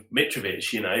even with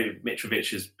Mitrovic, you know,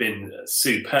 Mitrovic has been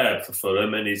superb for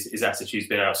Fulham and his attitude's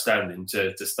been outstanding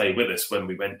to stay with us when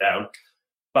we went down.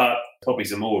 But Bobby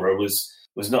Zamora was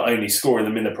not only scoring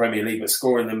them in the Premier League, but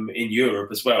scoring them in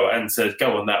Europe as well. And to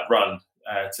go on that run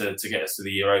to get us to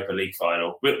the Europa League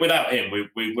final. Without him,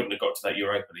 we wouldn't have got to that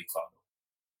Europa League final.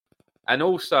 And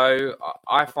also,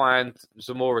 I find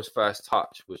Zamora's first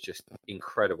touch was just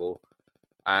incredible.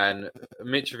 And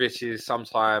Mitrovic is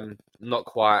sometimes not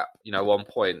quite, you know, on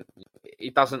point. He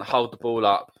doesn't hold the ball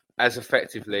up as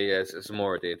effectively as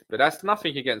Zamora did. But that's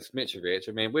nothing against Mitrovic.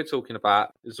 I mean, we're talking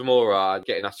about Zamora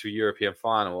getting us to a European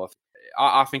final.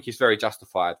 I think it's very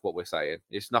justified what we're saying.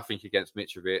 It's nothing against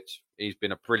Mitrovic. He's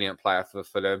been a brilliant player for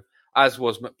Fulham, as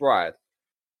was McBride.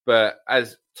 But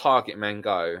as target men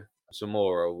go,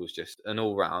 Zamora was just an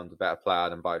all-round better player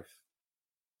than both.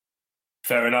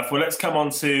 Fair enough. Well, let's come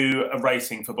on to a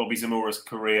rating for Bobby Zamora's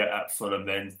career at Fulham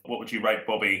then. What would you rate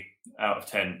Bobby out of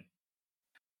 10?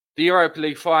 The Europa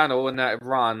League final and that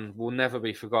run will never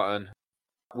be forgotten.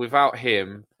 Without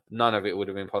him, none of it would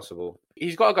have been possible.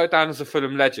 He's got to go down as a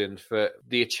Fulham legend for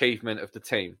the achievement of the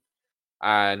team.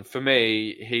 And for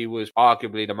me, he was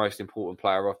arguably the most important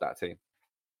player of that team.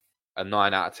 A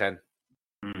 9 out of 10.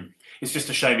 It's just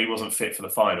a shame he wasn't fit for the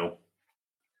final.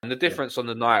 And the difference on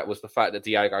the night was the fact that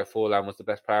Diego Forlan was the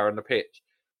best player on the pitch.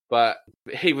 But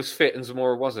he was fit and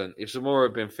Zamora wasn't. If Zamora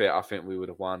had been fit, I think we would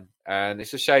have won. And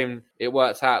it's a shame it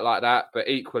worked out like that. But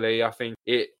equally, I think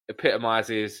it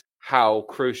epitomises how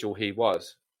crucial he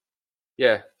was.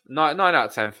 Yeah, 9 out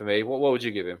of 10 for me. What would you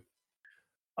give him?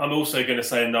 I'm also going to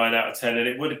say a 9 out of 10, and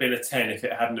it would have been a 10 if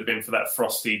it hadn't have been for that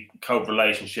frosty, cold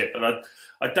relationship. And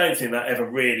I don't think that ever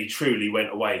really, truly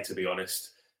went away, to be honest.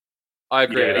 I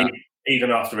agree with that.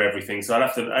 Even after everything. So I'd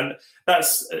have to, and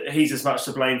he's as much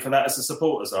to blame for that as the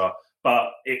supporters are. But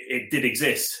it did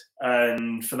exist,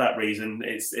 and for that reason,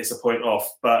 it's a point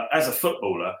off. But as a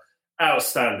footballer,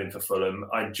 outstanding for Fulham.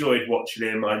 I enjoyed watching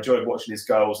him. I enjoyed watching his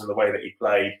goals and the way that he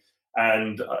played.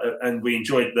 And we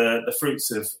enjoyed the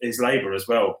fruits of his labour as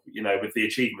well, you know, with the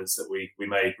achievements that we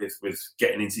made with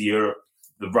getting into Europe,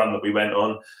 the run that we went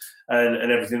on,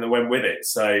 and everything that went with it.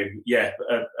 So, yeah,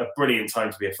 a brilliant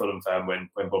time to be a Fulham fan when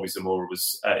Bobby Zamora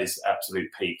was at his absolute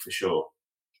peak, for sure.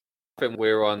 I think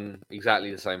we're on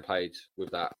exactly the same page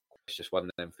with that. It's just one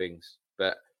of them things.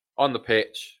 But on the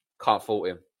pitch, can't fault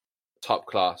him. Top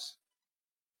class.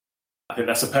 I think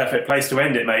that's a perfect place to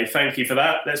end it, mate. Thank you for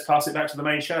that. Let's pass it back to the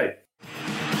main show.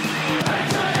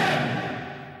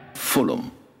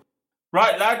 Fulham.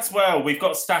 Right, lads. Well, we've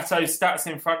got Stato's stats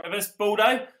in front of us.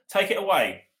 Baldo, take it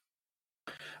away.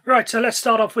 Right, so let's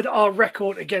start off with our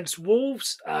record against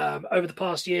Wolves. Over the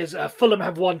past years, Fulham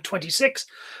have won 26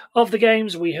 of the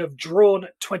games. We have drawn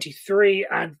 23,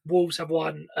 and Wolves have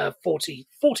won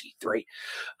 43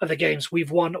 of the games.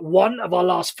 We've won one of our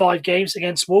last 5 games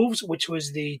against Wolves, which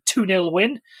was the 2-0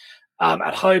 win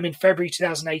at home in February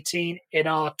 2018,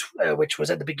 which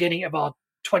was at the beginning of our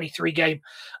 23-game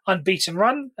unbeaten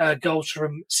run. Goals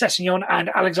from Sessegnon and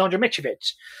Alexander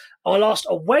Mitrovic. Our last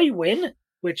away win,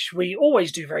 which we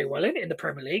always do very well in the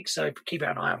Premier League, so keep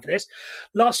an eye out for this.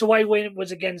 Last away win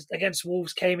was against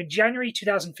Wolves, came in January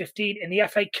 2015 in the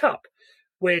FA Cup,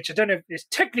 which I don't know if this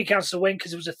technically counts as a win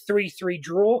because it was a 3-3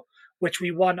 draw, which we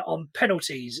won on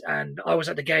penalties, and I was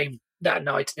at the game that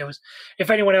night. It was, if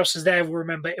anyone else is there will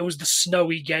remember, it was the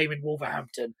snowy game in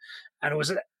Wolverhampton, and it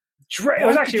was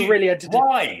actually really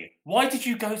entertaining. Why did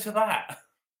you go to that?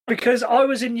 Because I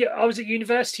was at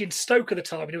university in Stoke at the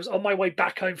time, and it was on my way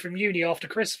back home from uni after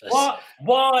Christmas. What?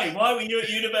 Why? Why were you at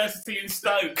university in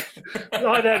Stoke?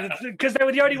 Because they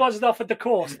were the only ones that offered the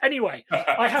course. Anyway,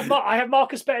 I have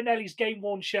Marcus Bettinelli's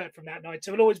game-worn shirt from that night,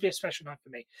 so it'll always be a special night for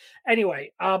me.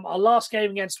 Anyway, our last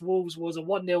game against Wolves was a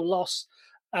 1-0 loss.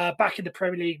 back in the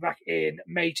Premier League back in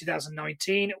May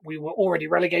 2019. We were already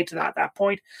relegated at that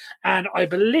point. And I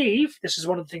believe this is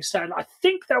one of the things that I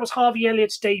think that was Harvey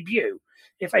Elliott's debut,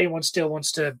 if anyone still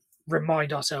wants to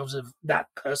remind ourselves of that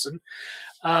person.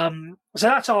 So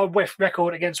that's our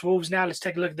record against Wolves. Now let's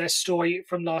take a look at their story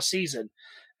from last season.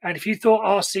 And if you thought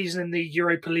our season in the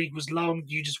Europa League was long,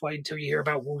 you just wait until you hear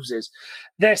about Wolves'.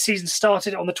 Their season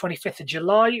started on the 25th of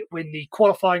July in the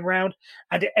qualifying round,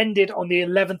 and it ended on the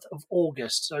 11th of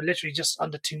August, so literally just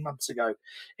under 2 months ago,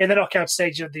 in the knockout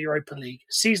stage of the Europa League.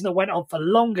 A season that went on for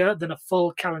longer than a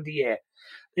full calendar year.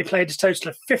 They played a total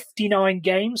of 59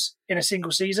 games in a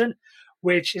single season,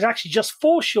 which is actually just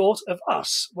 4 short of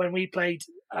us when we played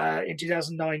in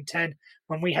 2009-10,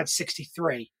 when we had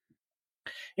 63.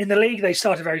 In the league, they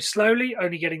started very slowly,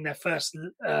 only getting their first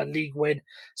league win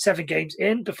 7 games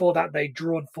in. Before that, they'd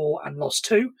drawn 4 and lost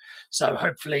 2. So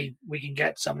hopefully we can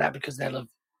get some of that because they'll have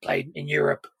played in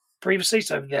Europe previously,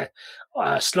 so they're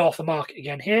slow off the mark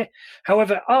again here.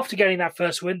 However, after getting that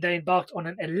first win, they embarked on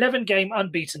an 11-game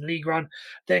unbeaten league run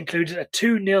that included a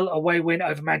 2-0 away win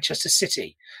over Manchester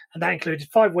City, and that included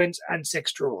 5 wins and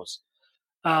 6 draws.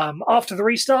 After the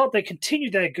restart, they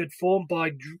continued their good form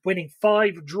by winning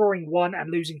 5, drawing 1, and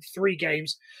losing 3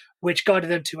 games, which guided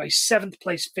them to a 7th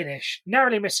place finish,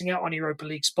 narrowly missing out on a Europa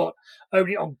League spot,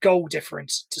 only on goal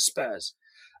difference to Spurs.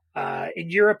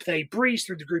 In Europe, they breezed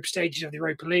through the group stages of the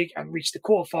Europa League and reached the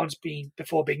quarterfinals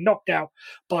before being knocked out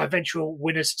by eventual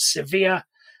winners Sevilla.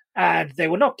 And they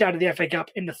were knocked out of the FA Cup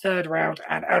in the 3rd round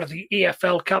and out of the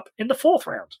EFL Cup in the 4th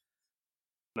round.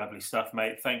 Lovely stuff,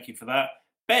 mate. Thank you for that.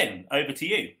 Ben, over to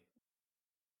you.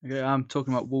 Okay, I'm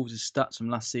talking about Wolves' stats from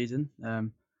last season.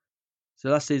 So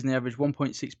last season they averaged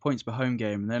 1.6 points per home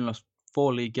game and then lost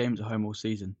 4 league games at home all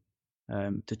season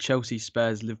to Chelsea,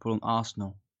 Spurs, Liverpool and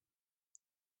Arsenal.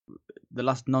 The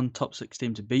last non-top 6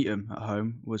 team to beat them at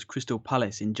home was Crystal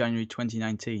Palace in January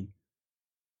 2019.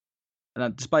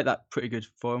 And despite that pretty good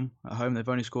form at home, they've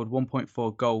only scored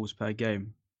 1.4 goals per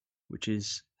game, which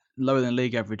is lower than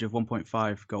league average of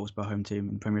 1.5 goals per home team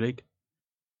in the Premier League.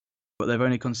 But they've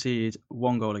only conceded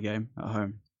 1 goal a game at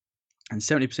home. And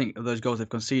 70% of those goals they've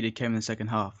conceded came in the second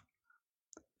half.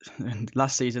 And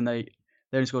last season, they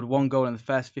only scored 1 goal in the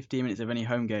first 15 minutes of any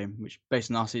home game, which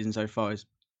based on our season so far is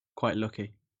quite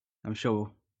lucky. I'm sure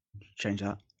we'll change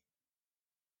that.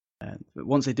 But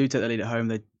once they do take the lead at home,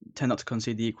 they tend not to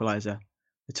concede the equaliser.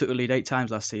 They took the lead 8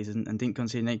 times last season and didn't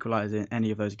concede an equaliser in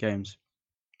any of those games.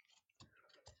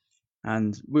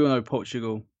 And we all know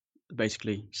Portugal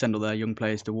basically send all their young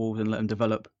players to Wolves and let them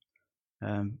develop.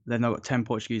 They've now got 10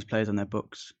 Portuguese players on their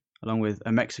books, along with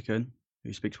a Mexican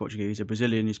who speaks Portuguese, a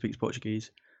Brazilian who speaks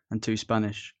Portuguese, and 2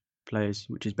 Spanish players,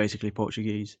 which is basically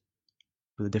Portuguese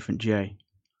with a different J.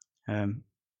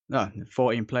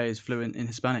 14 players fluent in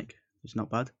Hispanic. It's not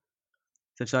bad.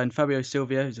 They've signed Fabio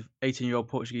Silva, who's an 18-year-old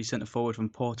Portuguese centre-forward from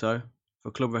Porto, for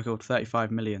a club record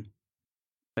 35 million.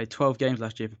 Played 12 games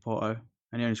last year for Porto,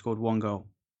 and he only scored 1 goal.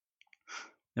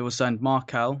 They also signed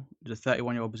Marcal, who's a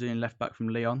 31-year-old Brazilian left-back from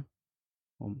Lyon,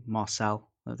 or Marcel.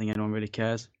 I don't think anyone really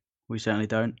cares. We certainly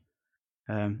don't.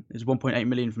 It's 1.8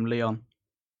 million from Lyon.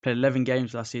 Played 11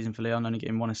 games last season for Lyon, only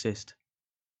getting 1 assist.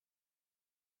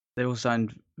 They also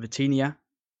signed Vitinha,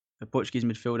 a Portuguese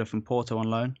midfielder from Porto on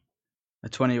loan. A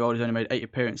 20-year-old who's only made 8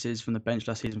 appearances from the bench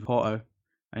last season for Porto,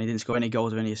 and he didn't score any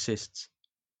goals or any assists.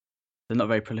 They're not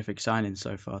very prolific signings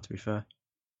so far, to be fair.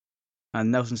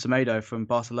 And Nelson Semedo from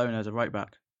Barcelona as a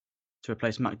right-back to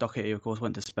replace Matt Doherty, who of course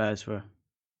went to Spurs for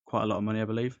quite a lot of money, I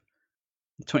believe.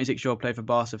 The 26-year-old played for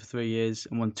Barca for 3 years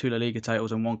and won 2 La Liga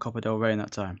titles and 1 Copa del Rey in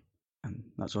that time. And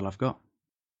that's all I've got.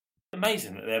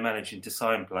 Amazing that they're managing to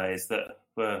sign players that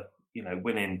were,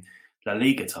 winning La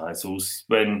Liga titles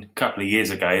when a couple of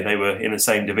years ago they were in the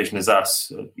same division as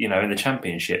us, in the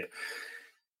Championship.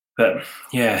 But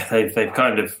yeah, they've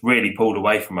kind of really pulled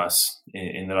away from us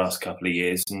in the last couple of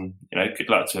years, and good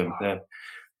luck to them.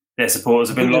 Their supporters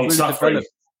have been long suffering.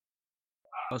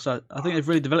 Also, I think they've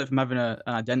really developed from having an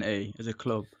identity as a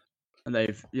club, and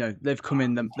they've come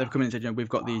in and said, we've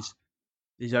got these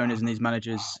owners and these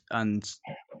managers, and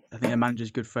I think their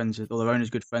manager's good friends with, or their owner's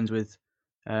good friends with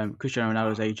Cristiano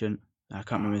Ronaldo's agent. I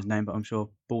can't remember his name, but I'm sure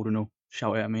Baldwin will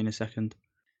shout it at me in a second.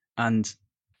 And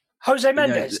Jose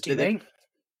Mendes, do you think?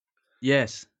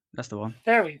 Yes, that's the one.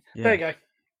 There you go.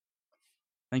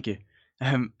 Thank you.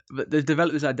 But they've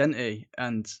developed this identity,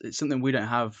 and it's something we don't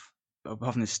have,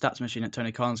 apart from this stats machine that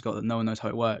Tony Khan's got, that no one knows how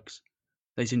it works.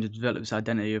 They seem to develop this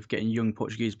identity of getting young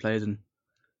Portuguese players, and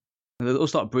they'll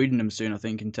start breeding them soon, I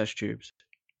think, in test tubes.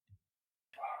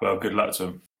 Well, good luck to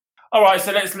them. All right,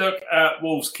 so let's look at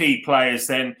Wolves' key players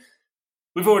then.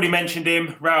 We've already mentioned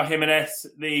him, Raul Jimenez,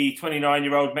 the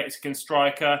 29-year-old Mexican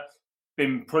striker.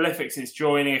 Been prolific since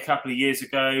joining a couple of years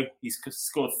ago. He's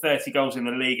scored 30 goals in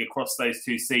the league across those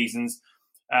 2 seasons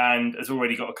and has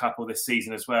already got a couple this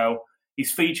season as well.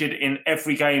 He's featured in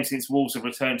every game since Wolves have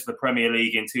returned to the Premier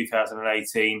League in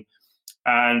 2018.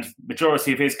 And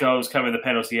majority of his goals come in the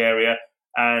penalty area,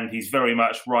 and he's very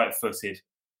much right-footed.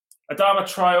 Adama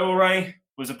Traore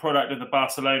was a product of the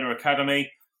Barcelona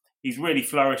Academy. He's really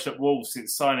flourished at Wolves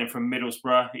since signing from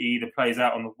Middlesbrough. He either plays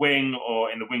out on the wing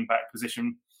or in the wing-back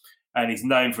position, and he's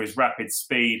known for his rapid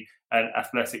speed and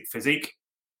athletic physique.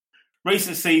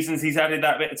 Recent seasons, he's added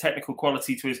that bit of technical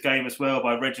quality to his game as well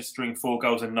by registering 4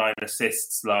 goals and 9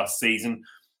 assists last season.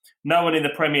 No one in the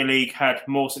Premier League had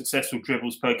more successful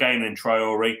dribbles per game than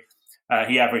Traore.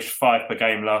 He averaged 5 per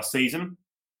game last season.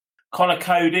 Conor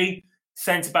Coady,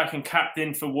 centre-back and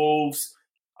captain for Wolves.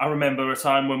 I remember a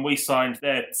time when we signed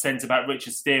their centre-back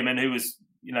Richard Stearman, who was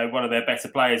one of their better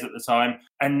players at the time.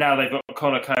 And now they've got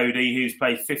Conor Coady, who's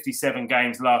played 57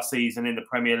 games last season in the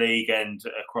Premier League and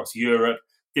across Europe.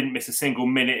 Didn't miss a single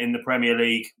minute in the Premier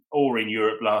League or in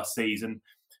Europe last season.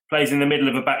 Plays in the middle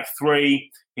of a back 3.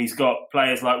 He's got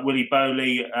players like Willy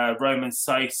Bowley, Roman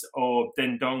Saiss or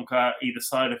Dendoncker either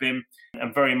side of him,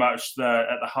 and very much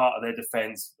at the heart of their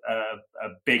defence, a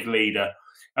big leader.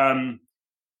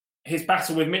 His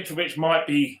battle with Mitrovic might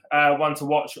be one to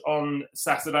watch on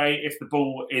Saturday if the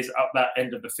ball is up that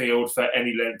end of the field for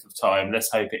any length of time.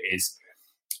 Let's hope it is.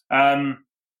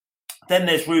 Then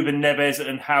there's Ruben Neves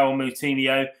and Raul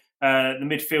Moutinho. The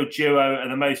midfield duo are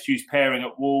the most used pairing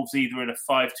at Wolves, either in a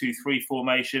 5-2-3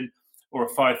 formation or a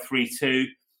 5-3-2.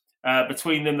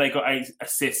 Between them, they got 8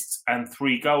 assists and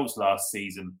 3 goals last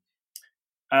season.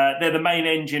 They're the main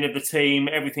engine of the team.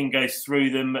 Everything goes through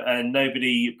them, and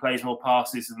nobody plays more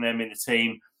passes than them in the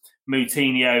team.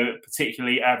 Moutinho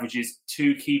particularly averages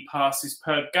 2 key passes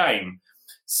per game.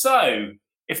 So,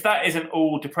 if that isn't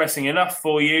all depressing enough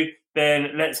for you,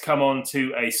 then let's come on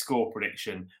to a score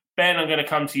prediction. Ben, I'm going to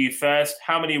come to you first.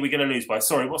 How many are we going to lose by?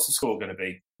 Sorry, what's the score going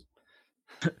to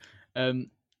be?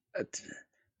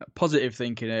 Positive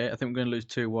thinking here. I think we're going to lose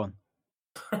 2-1,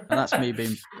 and that's me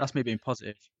being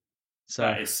positive. So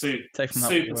that is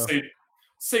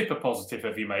super positive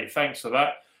of you, mate. Thanks for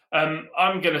that.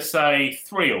 I'm going to say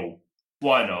 3-3.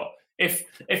 Why not? If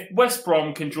West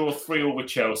Brom can draw 3-3 with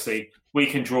Chelsea, we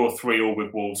can draw 3-3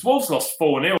 with Wolves. Wolves lost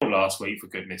 4-0 last week, for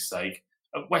goodness sake.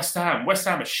 West Ham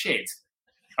are shit.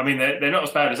 I mean, they're not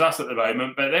as bad as us at the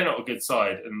moment, but they're not a good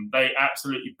side, and they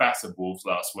absolutely battered Wolves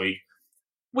last week.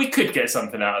 We could get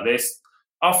something out of this.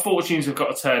 Our fortunes have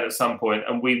got to turn at some point,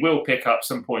 and we will pick up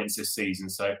some points this season.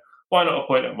 So why not a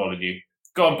point at Molineux?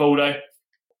 Go on, Baldo.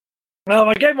 Well,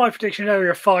 I gave my prediction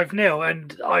earlier 5-0,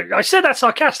 and I said that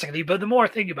sarcastically, but the more I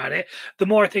think about it, the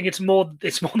more I think it's more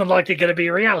than likely going to be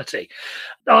a reality.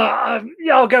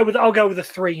 I'll go with a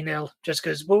 3-0, just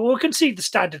because we'll concede the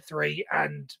standard 3,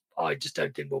 and I just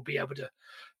don't think we'll be able to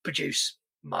produce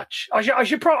much. I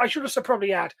should also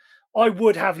probably add, I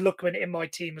would have Lookman in my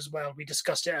team as well. We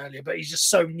discussed it earlier, but he's just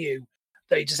so new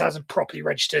that he just hasn't properly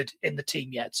registered in the team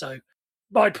yet. So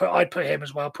I'd put him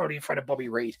as well, probably in front of Bobby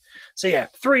Reid. So yeah,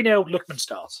 3-0, Lookman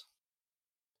starts.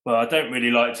 Well, I don't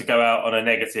really like to go out on a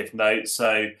negative note,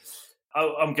 so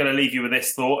I'm going to leave you with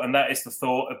this thought, and that is the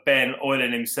thought of Ben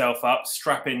oiling himself up,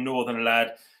 strapping northern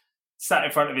lad, sat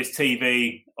in front of his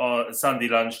TV on Sunday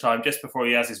lunchtime, just before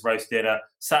he has his roast dinner,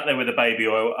 sat there with a baby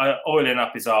oil, oiling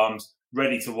up his arms,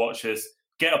 ready to watch us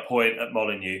get a point at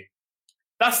Molineux.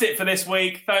 That's it for this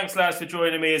week. Thanks, lads, for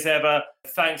joining me as ever.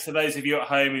 Thanks to those of you at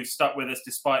home who've stuck with us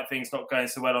despite things not going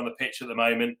so well on the pitch at the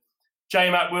moment.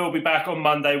 J-Mac will be back on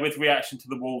Monday with reaction to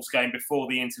the Wolves game before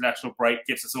the international break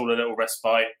gives us all a little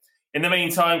respite. In the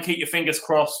meantime, keep your fingers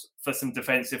crossed for some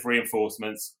defensive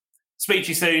reinforcements. Speak to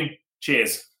you soon.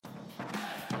 Cheers.